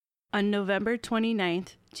On November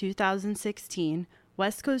 29th, 2016,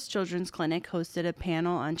 West Coast Children's Clinic hosted a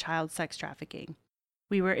panel on child sex trafficking.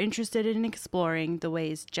 We were interested in exploring the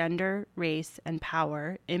ways gender, race, and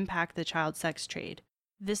power impact the child sex trade.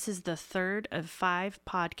 This is the third of 5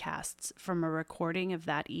 podcasts from a recording of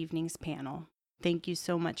that evening's panel. Thank you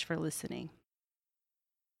so much for listening.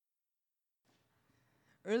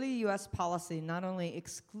 Early U.S. policy not only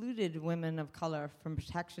excluded women of color from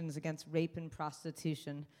protections against rape and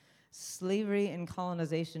prostitution, slavery and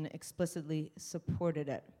colonization explicitly supported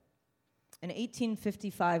it. An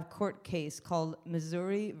 1855 court case called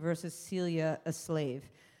Missouri versus Celia, a slave,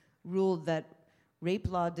 ruled that rape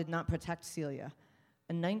law did not protect Celia,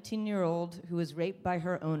 a 19-year-old who was raped by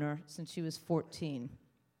her owner since she was 14,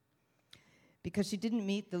 because she didn't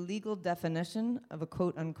meet the legal definition of a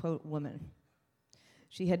quote-unquote woman.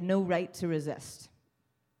 She had no right to resist.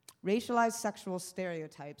 Racialized sexual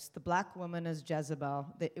stereotypes, the black woman as Jezebel,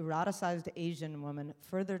 the eroticized Asian woman,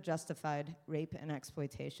 further justified rape and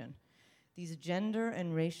exploitation. These gender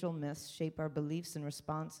and racial myths shape our beliefs and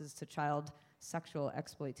responses to child sexual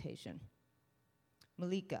exploitation.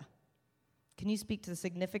 Malika, can you speak to the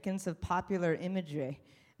significance of popular imagery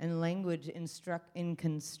and language in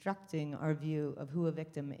constructing our view of who a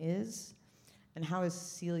victim is, and how is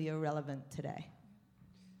Celia relevant today?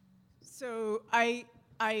 So I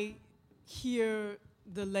hear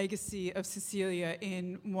the legacy of Cecilia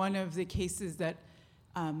in one of the cases that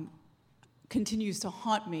continues to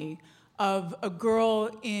haunt me, of a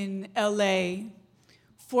girl in LA,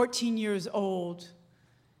 14 years old,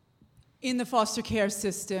 in the foster care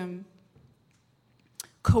system,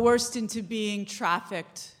 coerced into being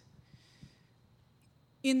trafficked.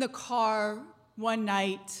 In the car one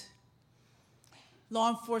night,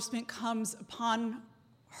 law enforcement comes upon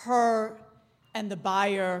her and the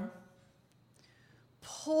buyer,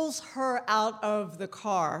 pulls her out of the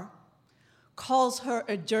car, calls her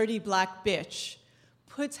a dirty black bitch,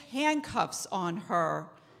 puts handcuffs on her,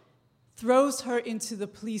 throws her into the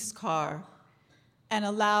police car, and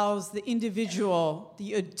allows the individual,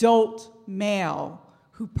 the adult male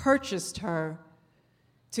who purchased her,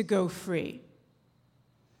 to go free.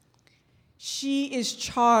 She is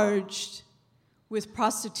charged with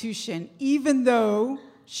prostitution, even though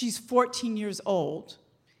she's 14 years old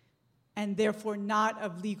and therefore not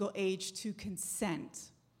of legal age to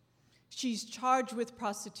consent. She's charged with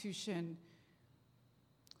prostitution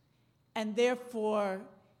and therefore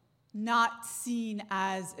not seen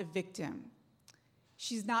as a victim.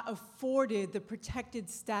 She's not afforded the protected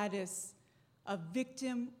status of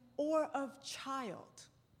victim or of child,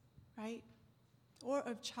 right? Or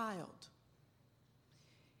of child.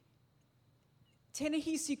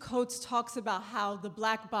 Ta-Nehisi Coates talks about how the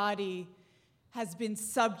black body has been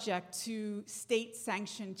subject to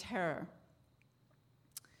state-sanctioned terror.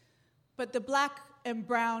 But the black and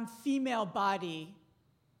brown female body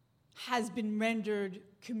has been rendered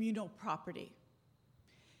communal property.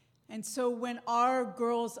 And so when our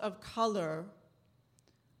girls of color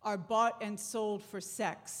are bought and sold for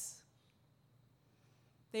sex,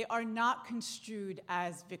 they are not construed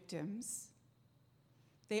as victims.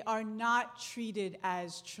 They are not treated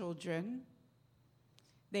as children.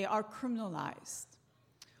 They are criminalized.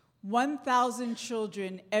 1,000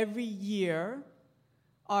 children every year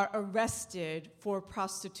are arrested for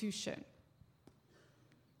prostitution.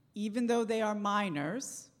 Even though they are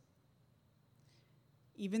minors,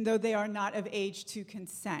 even though they are not of age to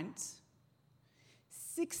consent,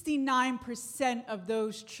 69% of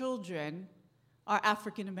those children are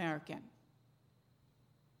African American.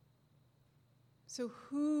 So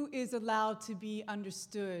who is allowed to be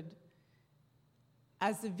understood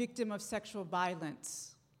as the victim of sexual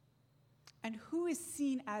violence? And who is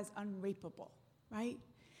seen as unrapeable, right?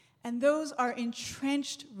 And those are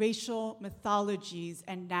entrenched racial mythologies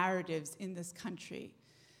and narratives in this country.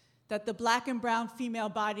 That the black and brown female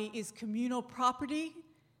body is communal property,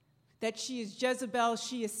 that she is Jezebel,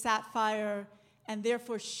 she is Sapphire, and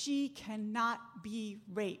therefore she cannot be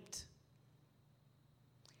raped.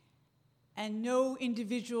 And no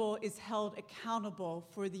individual is held accountable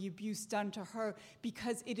for the abuse done to her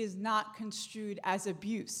because it is not construed as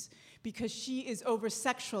abuse, because she is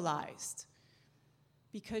over-sexualized,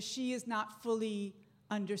 because she is not fully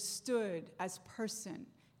understood as person,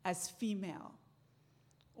 as female,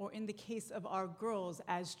 or in the case of our girls,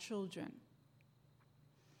 as children.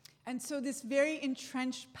 And so this very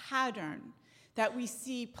entrenched pattern that we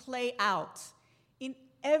see play out in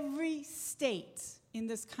every state in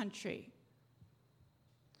this country,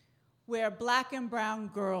 where black and brown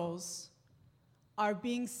girls are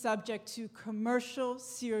being subject to commercial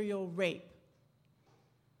serial rape,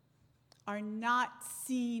 are not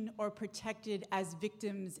seen or protected as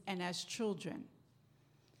victims and as children,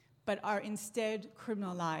 but are instead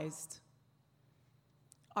criminalized,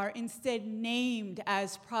 are instead named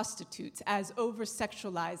as prostitutes, as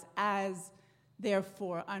over-sexualized, as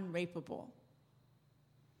therefore unrapeable.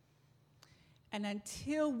 And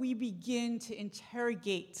until we begin to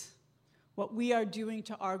interrogate what we are doing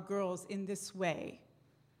to our girls in this way,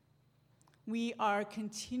 we are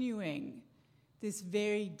continuing this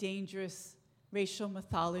very dangerous racial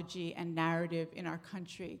mythology and narrative in our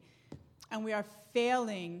country. And we are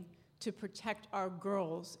failing to protect our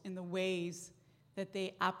girls in the ways that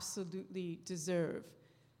they absolutely deserve.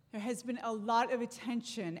 There has been a lot of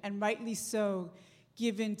attention, and rightly so,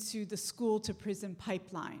 given to the school-to-prison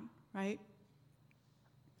pipeline, right?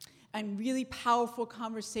 And really powerful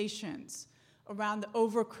conversations around the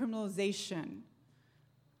over-criminalization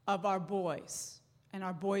of our boys, and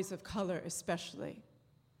our boys of color especially.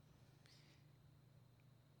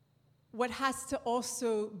 What has to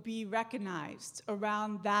also be recognized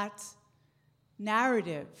around that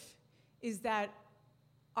narrative is that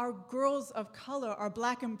our girls of color, our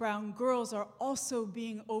black and brown girls, are also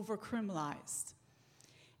being over-criminalized.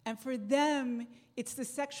 And for them, it's the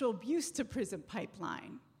sexual abuse to prison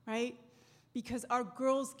pipeline, right? Because our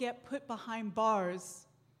girls get put behind bars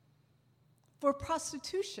for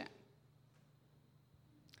prostitution.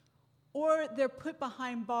 Or they're put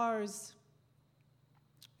behind bars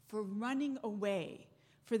for running away,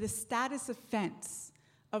 for the status offense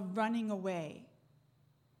of running away,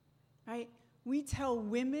 right? We tell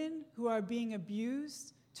women who are being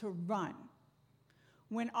abused to run.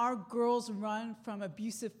 When our girls run from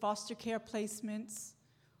abusive foster care placements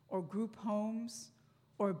or group homes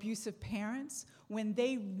or abusive parents, when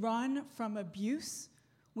they run from abuse,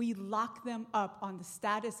 we lock them up on the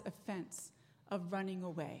status offense of running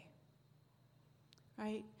away,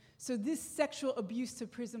 right? So this sexual abuse to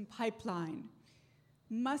prison pipeline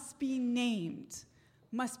must be named,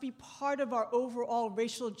 must be part of our overall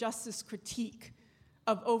racial justice critique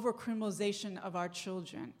of over-criminalization of our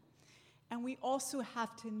children. And we also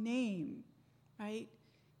have to name, right,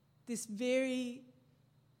 this very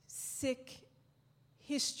sick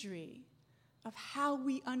history of how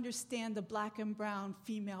we understand the black and brown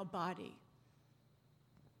female body.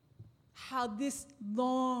 How this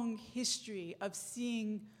long history of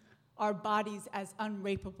seeing our bodies as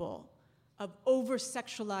unrapeable, of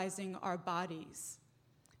over-sexualizing our bodies,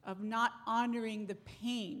 of not honoring the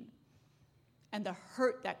pain and the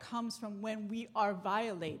hurt that comes from when we are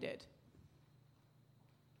violated.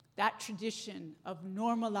 That tradition of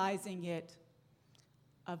normalizing it,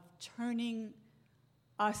 of turning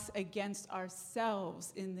us against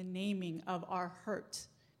ourselves in the naming of our hurt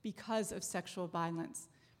because of sexual violence,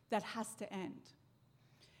 that has to end.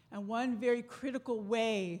 And one very critical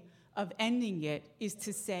way of ending it is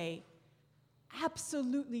to say,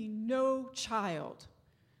 absolutely no child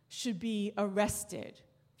should be arrested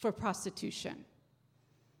for prostitution.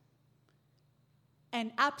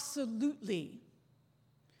 And absolutely,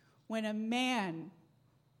 when an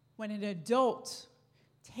adult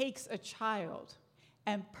takes a child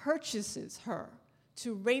and purchases her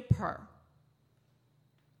to rape her,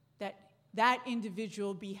 that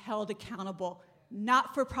individual be held accountable,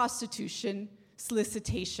 not for prostitution,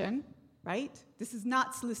 solicitation, right? This is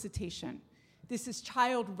not solicitation. This is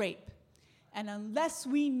child rape. And unless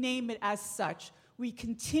we name it as such, we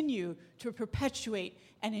continue to perpetuate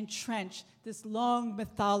and entrench this long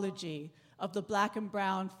mythology of the black and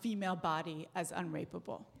brown female body as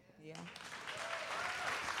unrapeable. Yeah.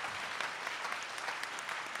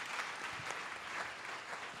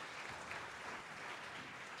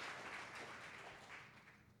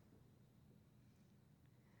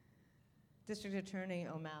 District Attorney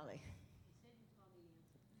O'Malley.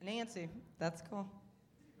 Nancy, that's cool.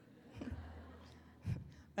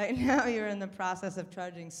 Right now, you're in the process of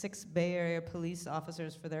charging 6 Bay Area police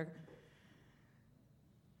officers for their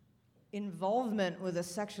involvement with a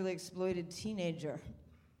sexually exploited teenager.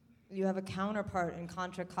 You have a counterpart in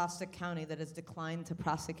Contra Costa County that has declined to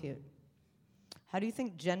prosecute. How do you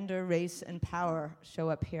think gender, race, and power show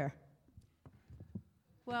up here?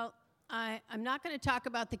 Well, I'm not going to talk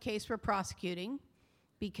about the case we're prosecuting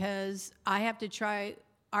because I have to try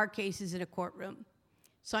our cases in a courtroom.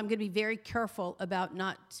 So I'm going to be very careful about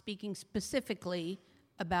not speaking specifically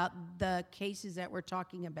about the cases that we're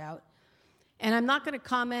talking about. And I'm not going to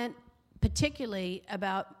comment particularly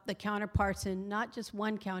about the counterparts in not just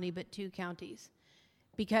one county, but 2 counties,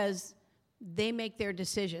 because they make their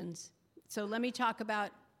decisions. So let me talk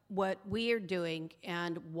about what we are doing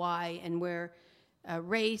and why and where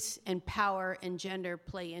race and power and gender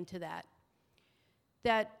play into that.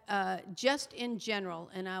 that just in general,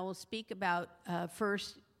 and I will speak about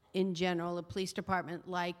first in general, a police department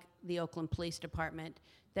like the Oakland Police Department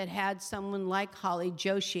that had someone like Holly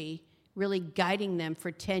Joshi really guiding them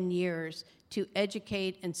for 10 years to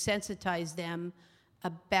educate and sensitize them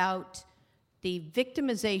about the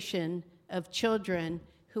victimization of children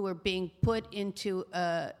who are being put into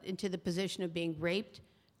the position of being raped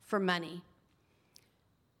for money.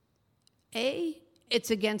 A,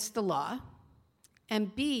 it's against the law,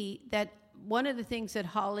 and B, that one of the things that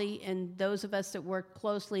Holly and those of us that work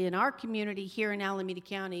closely in our community here in Alameda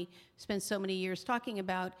County spent so many years talking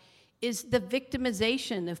about is the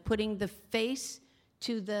victimization of putting the face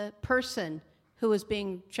to the person who is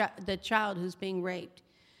being, the child who's being raped.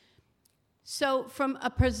 So from a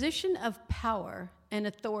position of power and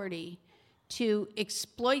authority to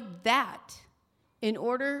exploit that in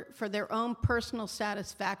order for their own personal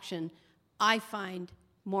satisfaction, I find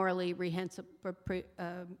morally reprehensible.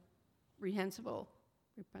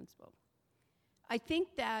 I think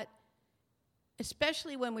that,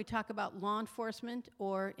 especially when we talk about law enforcement,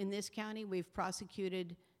 or in this county, we've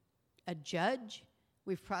prosecuted a judge,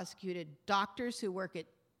 we've prosecuted doctors who work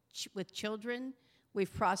with children,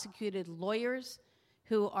 we've prosecuted lawyers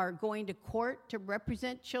who are going to court to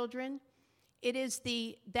represent children. It is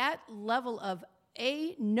that level of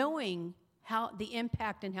knowing how the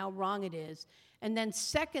impact and how wrong it is, and then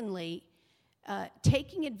secondly,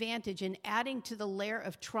 taking advantage and adding to the layer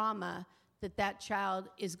of trauma that child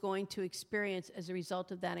is going to experience as a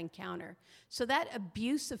result of that encounter. So that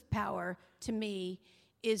abuse of power, to me,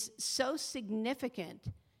 is so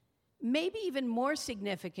significant, maybe even more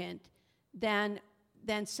significant than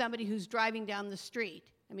somebody who's driving down the street.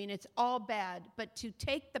 I mean, it's all bad, but to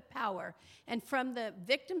take the power, and from the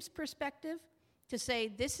victim's perspective, to say,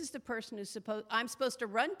 this is the person I'm supposed to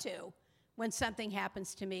run to when something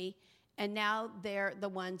happens to me, and now they're the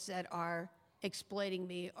ones that are exploiting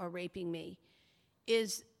me or raping me,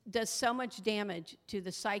 does so much damage to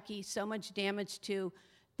the psyche, so much damage to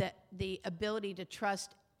the ability to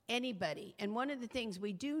trust anybody. And one of the things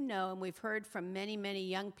we do know, and we've heard from many, many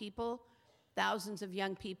young people, thousands of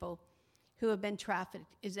young people who have been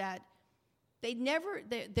trafficked, is that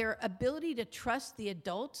their ability to trust the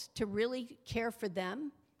adults, to really care for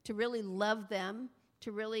them, to really love them,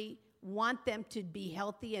 to really want them to be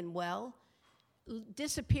healthy and well,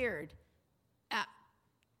 disappeared.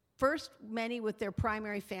 First, many with their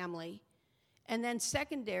primary family, and then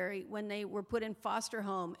secondary, when they were put in foster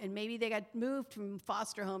home, and maybe they got moved from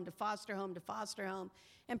foster home to foster home to foster home,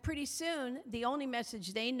 and pretty soon, the only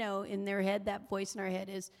message they know in their head, that voice in our head,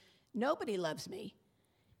 is, nobody loves me,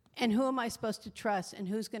 and who am I supposed to trust, and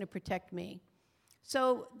who's going to protect me?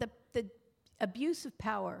 So the abuse of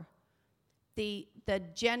power, the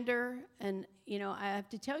gender, and I have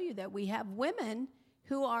to tell you that we have women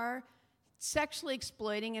who are sexually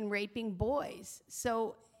exploiting and raping boys.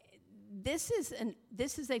 So this is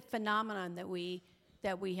a phenomenon that we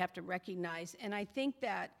have to recognize, and I think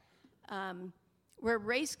that where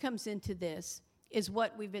race comes into this is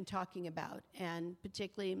what we've been talking about, and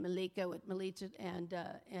particularly what Melita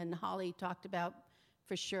and Holly talked about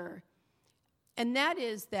for sure. And that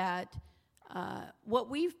is that what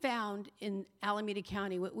we've found in Alameda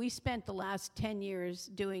County, what we spent the last 10 years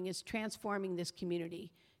doing, is transforming this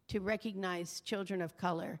community to recognize children of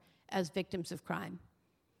color as victims of crime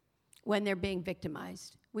when they're being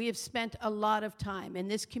victimized. We have spent a lot of time,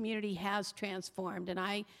 and this community has transformed. And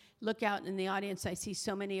I look out in the audience, I see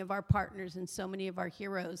so many of our partners and so many of our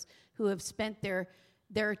heroes who have spent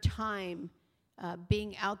their time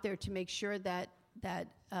being out there to make sure that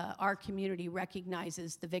our community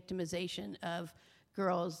recognizes the victimization of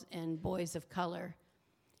girls and boys of color.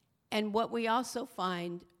 And what we also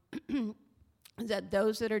find is that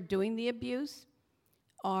those that are doing the abuse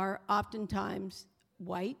are oftentimes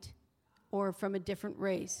white or from a different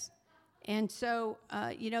race. And so,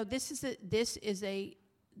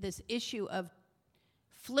 this issue of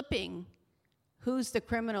flipping who's the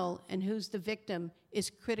criminal and who's the victim is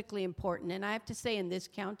critically important. And I have to say, in this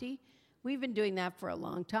county, we've been doing that for a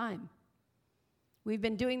long time. We've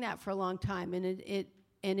been doing that for a long time, and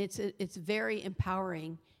it's very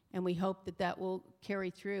empowering, and we hope that will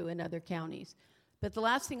carry through in other counties. But the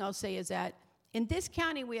last thing I'll say is that in this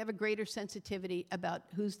county, we have a greater sensitivity about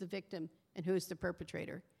who's the victim and who's the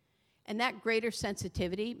perpetrator. And that greater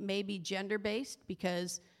sensitivity may be gender-based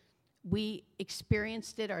because we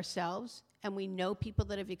experienced it ourselves, and we know people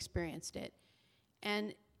that have experienced it.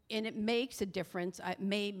 And it makes a difference, it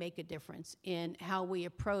may make a difference in how we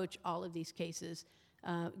approach all of these cases,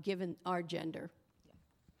 given our gender.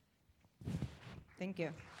 Thank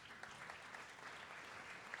you.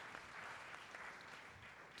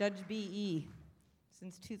 Judge B.E.,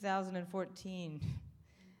 since 2014,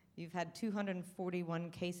 you've had 241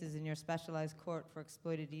 cases in your specialized court for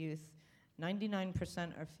exploited youth.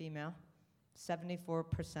 99% are female,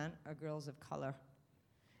 74% are girls of color.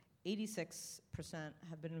 86%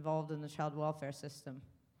 have been involved in the child welfare system.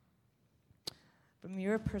 From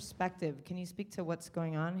your perspective, can you speak to what's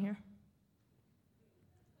going on here?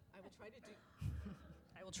 I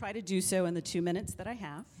will try to do so in the 2 minutes that I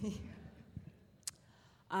have.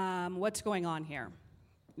 What's going on here?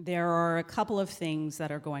 There are a couple of things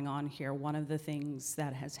that are going on here. One of the things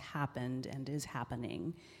that has happened and is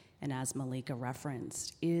happening, and as Malika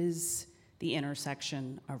referenced, is the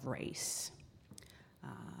intersection of race.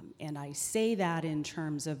 And I say that in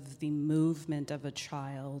terms of the movement of a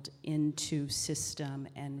child into system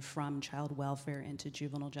and from child welfare into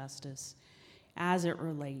juvenile justice as it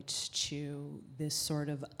relates to this sort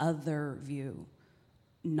of other view,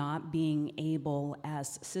 not being able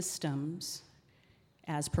as systems,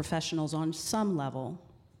 as professionals on some level,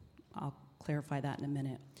 I'll clarify that in a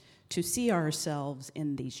minute, to see ourselves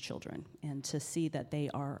in these children and to see that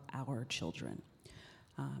they are our children.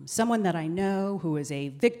 Someone that I know who is a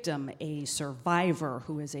victim, a survivor,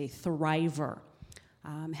 who is a thriver,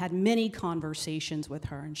 had many conversations with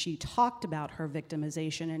her, and she talked about her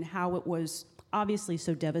victimization and how it was obviously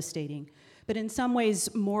so devastating, but in some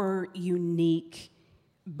ways more unique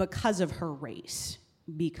because of her race,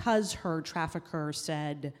 because her trafficker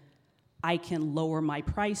said, I can lower my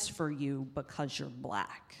price for you because you're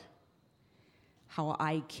black. How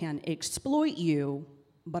I can exploit you,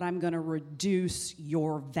 but I'm going to reduce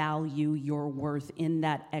your value, your worth in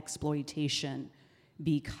that exploitation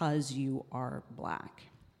because you are black.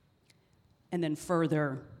 And then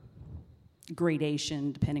further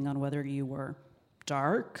gradation, depending on whether you were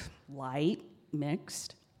dark, light,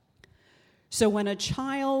 mixed. So when a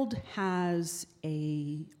child has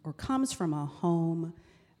or comes from a home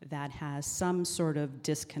that has some sort of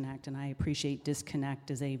disconnect, and I appreciate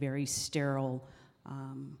disconnect is a very sterile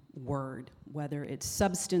word, whether it's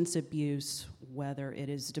substance abuse, whether it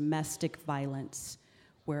is domestic violence,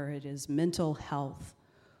 where it is mental health,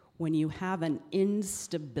 when you have an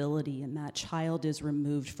instability and that child is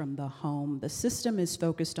removed from the home, the system is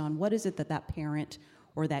focused on what is it that that parent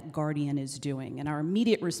or that guardian is doing. And our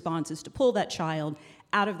immediate response is to pull that child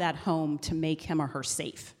out of that home to make him or her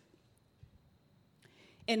safe.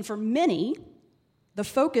 And for many, the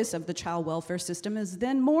focus of the child welfare system is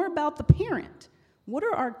then more about the parent. What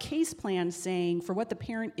are our case plans saying for what the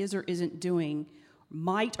parent is or isn't doing,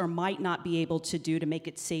 might or might not be able to do to make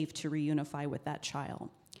it safe to reunify with that child?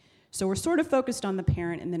 So we're sort of focused on the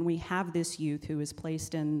parent, and then we have this youth who is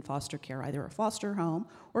placed in foster care, either a foster home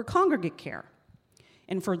or congregate care.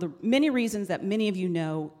 And for the many reasons that many of you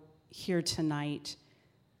know here tonight,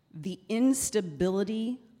 the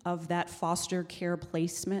instability of that foster care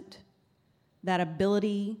placement, that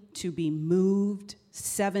ability to be moved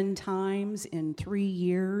 7 times in 3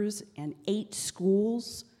 years and 8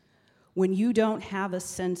 schools, when you don't have a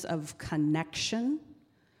sense of connection,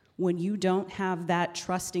 when you don't have that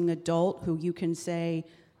trusting adult who you can say,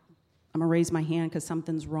 I'm gonna raise my hand because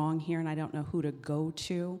something's wrong here and I don't know who to go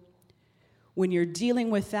to. When you're dealing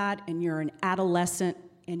with that and you're an adolescent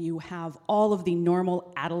and you have all of the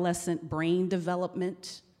normal adolescent brain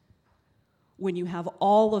development, when you have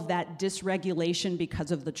all of that dysregulation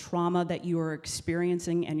because of the trauma that you are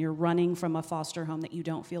experiencing and you're running from a foster home that you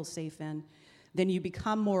don't feel safe in, then you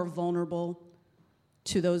become more vulnerable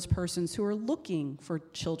to those persons who are looking for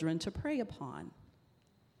children to prey upon.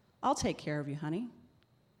 I'll take care of you, honey.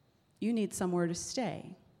 You need somewhere to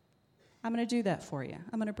stay. I'm going to do that for you.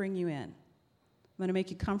 I'm going to bring you in. I'm going to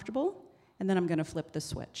make you comfortable, and then I'm going to flip the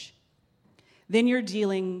switch. Then you're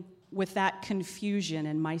dealing with that confusion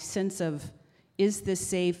and my sense of, is this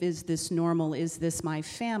safe? Is this normal? Is this my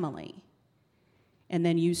family? And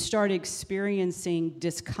then you start experiencing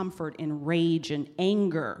discomfort and rage and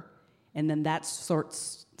anger, and then that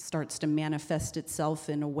starts to manifest itself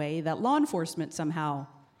in a way that law enforcement somehow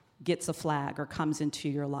gets a flag or comes into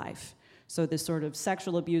your life. So this sort of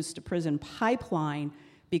sexual abuse to prison pipeline,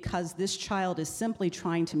 because this child is simply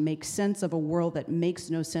trying to make sense of a world that makes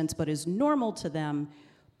no sense but is normal to them,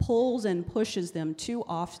 pulls and pushes them too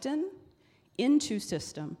often into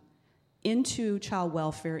system, into child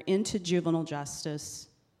welfare, into juvenile justice,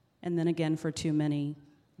 and then again for too many,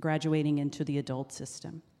 graduating into the adult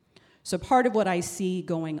system. So part of what I see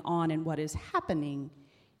going on and what is happening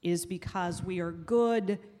is because we are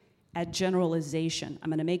good at generalization. I'm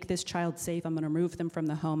going to make this child safe, I'm going to remove them from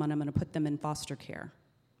the home, and I'm going to put them in foster care.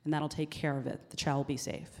 And that'll take care of it. The child will be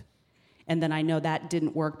safe. And then I know that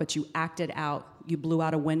didn't work, but you acted out. You blew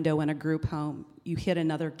out a window in a group home. You hit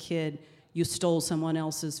another kid. You stole someone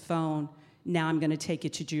else's phone. Now I'm going to take you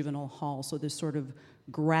to juvenile hall. So this sort of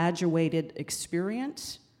graduated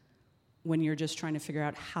experience when you're just trying to figure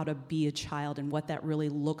out how to be a child and what that really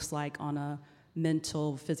looks like on a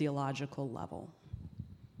mental, physiological level.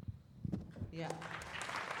 Yeah.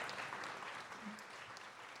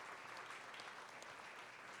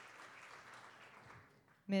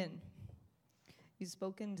 Min, you've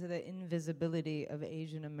spoken to the invisibility of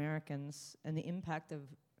Asian Americans and the impact of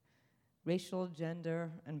racial,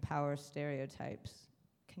 gender, and power stereotypes.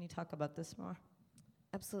 Can you talk about this more?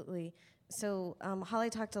 Absolutely. So Holly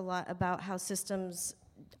talked a lot about how systems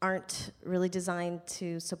aren't really designed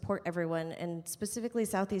to support everyone, and specifically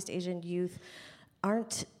Southeast Asian youth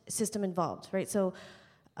aren't system involved, right? So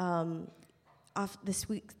off this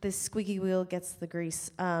squeaky wheel gets the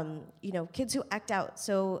grease. Kids who act out.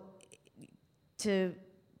 So to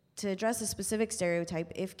address a specific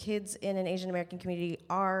stereotype, if kids in an Asian American community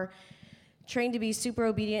are trained to be super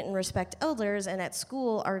obedient and respect elders, and at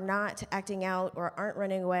school are not acting out or aren't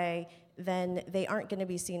running away, then they aren't going to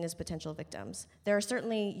be seen as potential victims. There are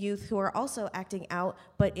certainly youth who are also acting out,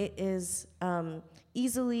 but it is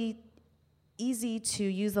easy to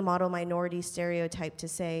use the model minority stereotype to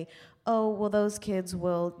say, oh, well, those kids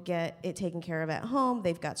will get it taken care of at home.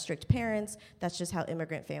 They've got strict parents. That's just how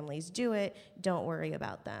immigrant families do it. Don't worry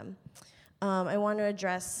about them. I want to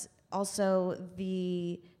address also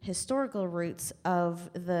the historical roots of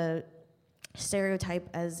the stereotype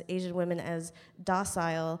as Asian women as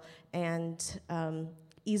docile and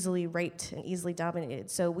easily raped and easily dominated.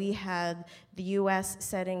 So we had the US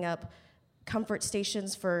setting up comfort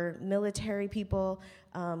stations for military people.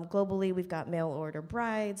 Globally, we've got mail order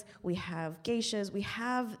brides, we have geishas, we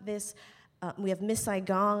have this, we have Miss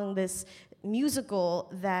Saigon, this musical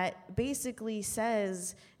that basically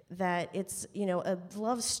says that it's, a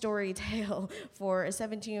love story tale for a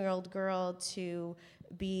 17-year-old girl to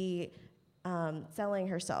be selling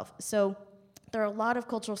herself. So there are a lot of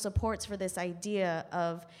cultural supports for this idea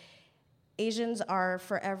of Asians are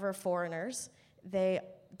forever foreigners. They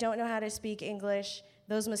don't know how to speak English.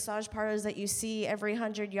 Those massage parlors that you see every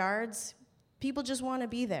 100 yards, people just want to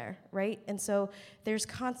be there, right? And so there's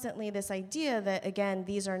constantly this idea that, again,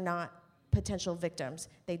 these are not potential victims.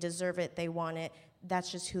 They deserve it, they want it,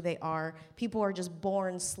 that's just who they are. People are just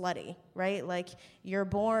born slutty, right? Like, you're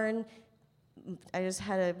born, I just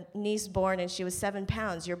had a niece born and she was 7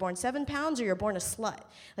 pounds. You're born 7 pounds or you're born a slut.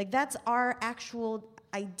 Like, that's our actual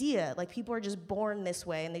idea. Like, people are just born this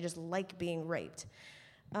way and they just like being raped.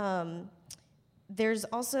 There's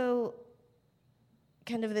also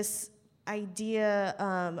kind of this idea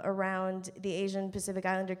around the Asian Pacific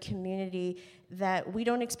Islander community that we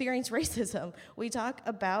don't experience racism. We talk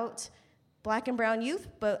about Black and brown youth,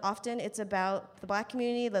 but often it's about the Black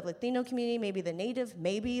community, the Latino community, maybe the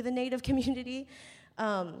Native community.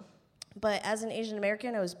 But as an Asian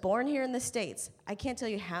American, I was born here in the States. I can't tell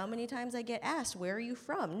you how many times I get asked, where are you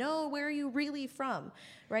from? No, where are you really from,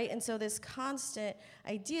 right? And so this constant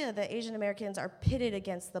idea that Asian Americans are pitted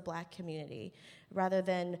against the Black community rather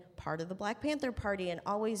than part of the Black Panther Party and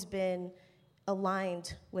always been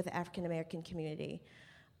aligned with the African American community.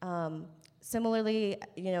 Similarly,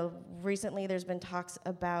 recently there's been talks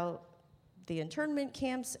about the internment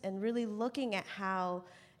camps and really looking at how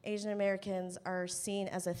Asian Americans are seen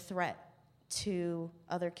as a threat to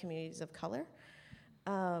other communities of color.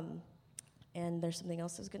 And there's something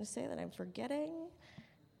else I was going to say that I'm forgetting.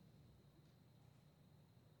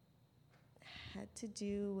 Had to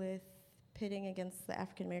do with pitting against the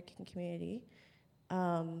African American community.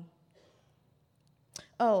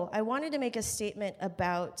 I wanted to make a statement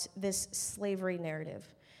about this slavery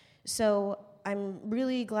narrative. So I'm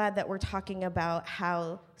really glad that we're talking about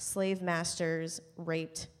how slave masters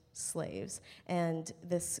raped slaves and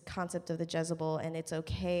this concept of the Jezebel, and it's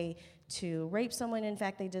okay to rape someone. In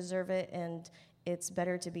fact, they deserve it, and it's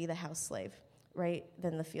better to be the house slave, right,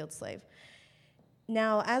 than the field slave.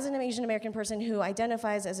 Now, as an Asian American person who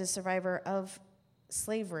identifies as a survivor of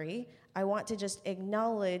slavery, I want to just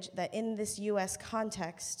acknowledge that in this US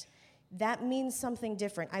context, that means something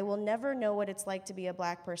different. I will never know what it's like to be a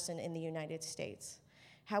Black person in the United States.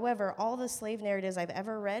 However, all the slave narratives I've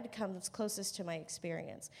ever read comes closest to my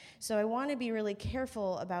experience. So I want to be really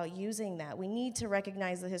careful about using that. We need to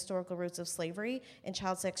recognize the historical roots of slavery and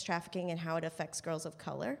child sex trafficking and how it affects girls of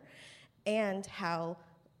color, and how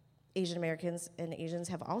Asian Americans and Asians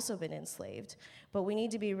have also been enslaved. But we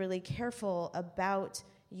need to be really careful about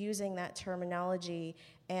using that terminology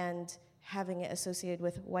and having it associated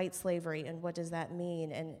with white slavery and what does that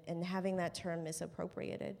mean, and having that term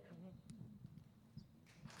misappropriated.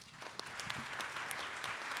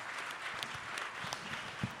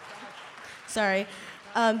 Sorry.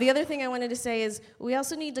 The other thing I wanted to say is we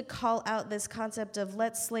also need to call out this concept of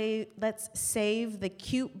let's save the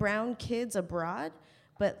cute brown kids abroad,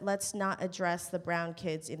 but let's not address the brown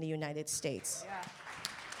kids in the United States. Yeah.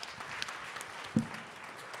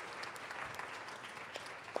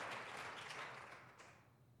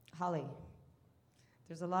 Holly,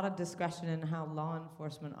 there's a lot of discussion in how law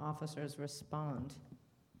enforcement officers respond.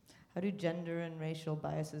 How do gender and racial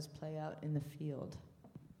biases play out in the field?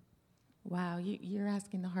 Wow, you're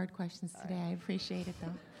asking the hard questions today. I appreciate it,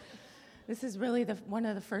 though. This is really one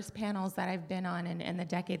of the first panels that I've been on in the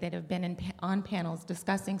decade that have been on panels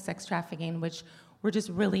discussing sex trafficking, which we're just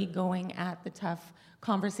really going at the tough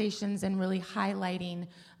conversations and really highlighting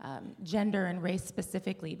gender and race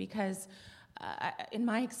specifically, because in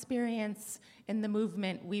my experience in the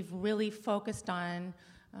movement, we've really focused on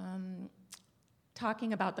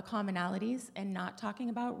talking about the commonalities and not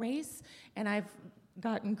talking about race. And I've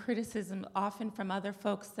gotten criticism often from other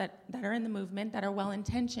folks that are in the movement, that are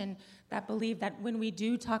well-intentioned, that believe that when we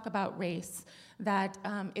do talk about race, that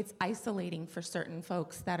it's isolating for certain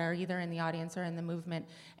folks that are either in the audience or in the movement.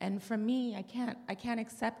 And for me, I can't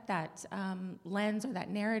accept that lens or that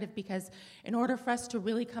narrative, because in order for us to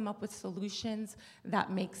really come up with solutions that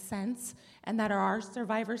make sense and that are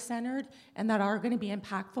survivor-centered and that are going to be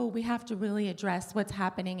impactful, we have to really address what's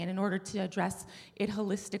happening, and in order to address it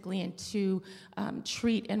holistically and to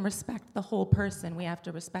treat and respect the whole person, we have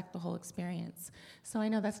to respect the whole experience. So I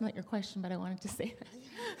know that's not your question, but I wanted to say that.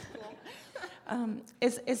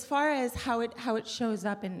 As far as how it shows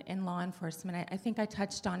up in law enforcement, I think I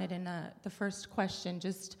touched on it in the first question,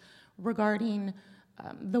 just regarding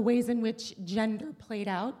the ways in which gender played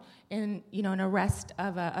out in an arrest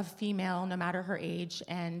of a female, no matter her age,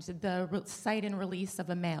 and the sight and release of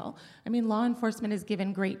a male. I mean, law enforcement is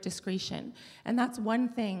given great discretion, and that's one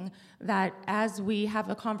thing that, as we have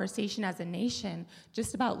a conversation as a nation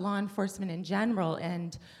just about law enforcement in general,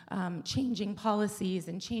 and changing policies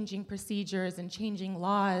and changing procedures and changing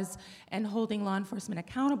laws and holding law enforcement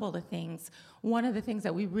accountable to things, one of the things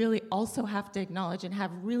that we really also have to acknowledge and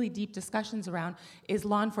have really deep discussions around is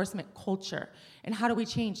law enforcement culture, and how do we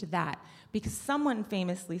change that? Because someone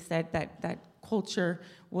famously said that culture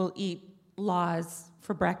will eat laws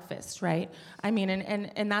for breakfast, right? I mean,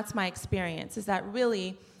 and that's my experience, is that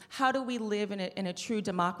really, how do we live in a true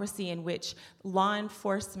democracy in which law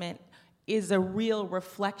enforcement is a real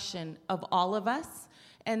reflection of all of us?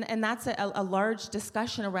 And that's a large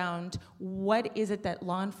discussion around what is it that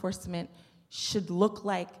law enforcement should look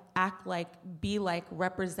like, act like, be like,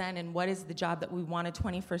 represent, and what is the job that we want a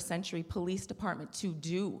 21st century police department to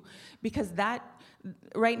do? Because that,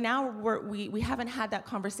 right now, we haven't had that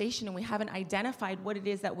conversation, and we haven't identified what it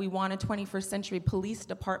is that we want a 21st century police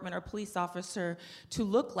department or police officer to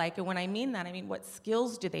look like. And when I mean that, I mean, what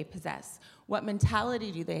skills do they possess? What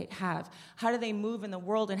mentality do they have? How do they move in the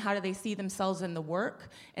world, and how do they see themselves in the work?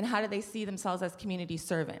 And how do they see themselves as community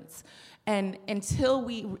servants? And until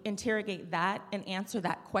we interrogate that and answer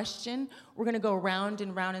that question, we're going to go round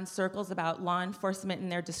and round in circles about law enforcement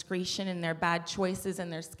and their discretion and their bad choices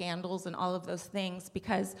and their scandals and all of those things,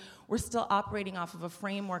 because we're still operating off of a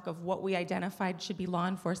framework of what we identified should be law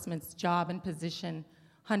enforcement's job and position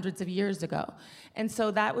hundreds of years ago. And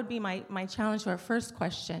so that would be my challenge to our first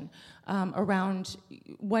question, around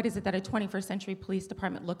what is it that a 21st century police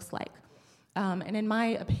department looks like. And in my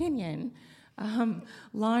opinion,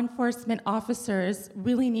 law enforcement officers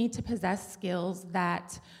really need to possess skills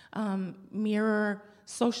that mirror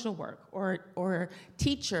social work, or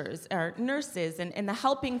teachers or nurses and the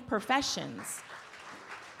helping professions.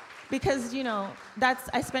 Because,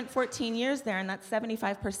 I spent 14 years there, and that's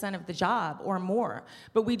 75% of the job or more.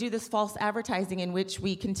 But we do this false advertising in which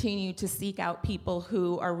we continue to seek out people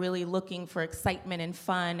who are really looking for excitement and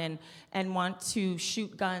fun and want to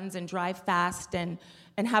shoot guns and drive fast and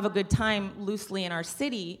have a good time loosely in our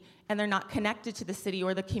city, and they're not connected to the city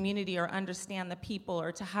or the community or understand the people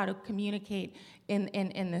or to how to communicate in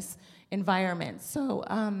this environment. So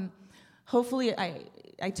hopefully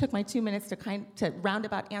I took my 2 minutes to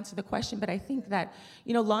roundabout answer the question, but I think that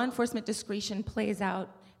law enforcement discretion plays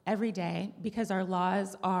out every day because our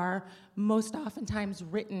laws are most oftentimes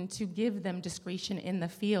written to give them discretion in the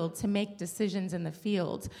field, to make decisions in the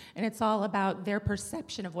field, and it's all about their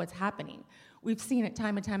perception of what's happening. We've seen it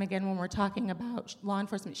time and time again when we're talking about law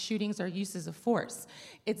enforcement shootings or uses of force.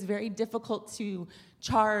 It's very difficult to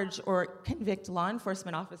charge or convict law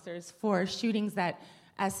enforcement officers for shootings that,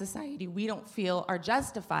 as society, we don't feel are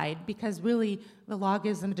justified, because really the law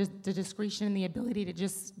gives them the discretion and the ability to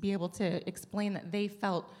just be able to explain that they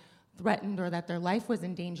felt threatened or that their life was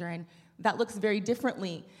in danger, and that looks very different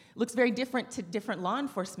to different law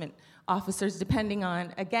enforcement officers, depending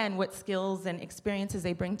on, again, what skills and experiences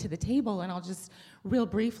they bring to the table. And I'll just real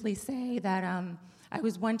briefly say that I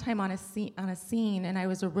was one time on a scene, and I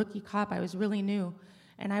was a rookie cop. I was really new,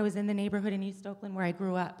 and I was in the neighborhood in East Oakland where I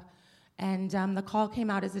grew up. And the call came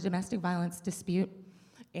out as a domestic violence dispute,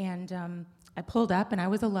 and I pulled up, and I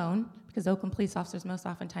was alone, because Oakland police officers most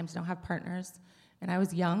oftentimes don't have partners. And I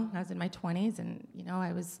was young. I was in my 20s, and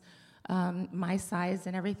I was my size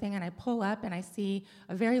and everything. And I pull up, and I see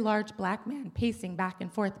a very large black man pacing back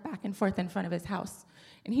and forth in front of his house.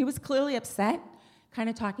 And he was clearly upset, kind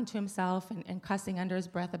of talking to himself and cussing under his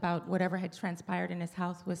breath about whatever had transpired in his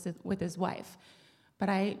house with his wife. But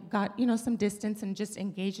I got, some distance and just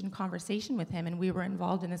engaged in conversation with him, and we were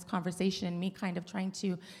involved in this conversation, and me kind of trying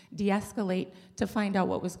to de-escalate to find out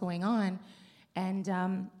what was going on. And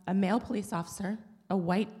a male police officer, a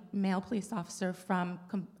white male police officer from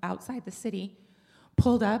outside the city,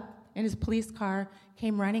 pulled up in his police car,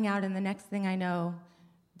 came running out, and the next thing I know,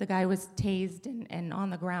 the guy was tased and on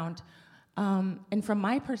the ground. And from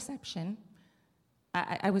my perception,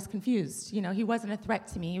 I was confused. He wasn't a threat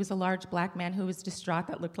to me. He was a large black man who was distraught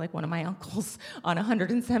that looked like one of my uncles on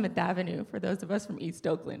 107th Avenue, for those of us from East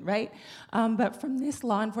Oakland, right? But from this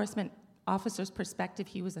law enforcement officer's perspective,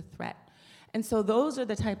 he was a threat. And so those are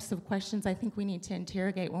the types of questions I think we need to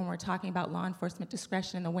interrogate when we're talking about law enforcement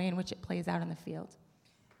discretion and the way in which it plays out in the field.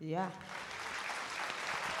 Yeah.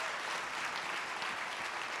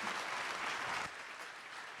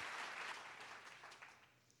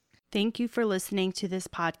 Thank you for listening to this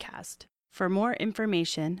podcast. For more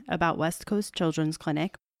information about West Coast Children's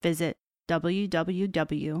Clinic, visit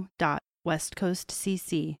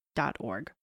www.westcoastcc.org.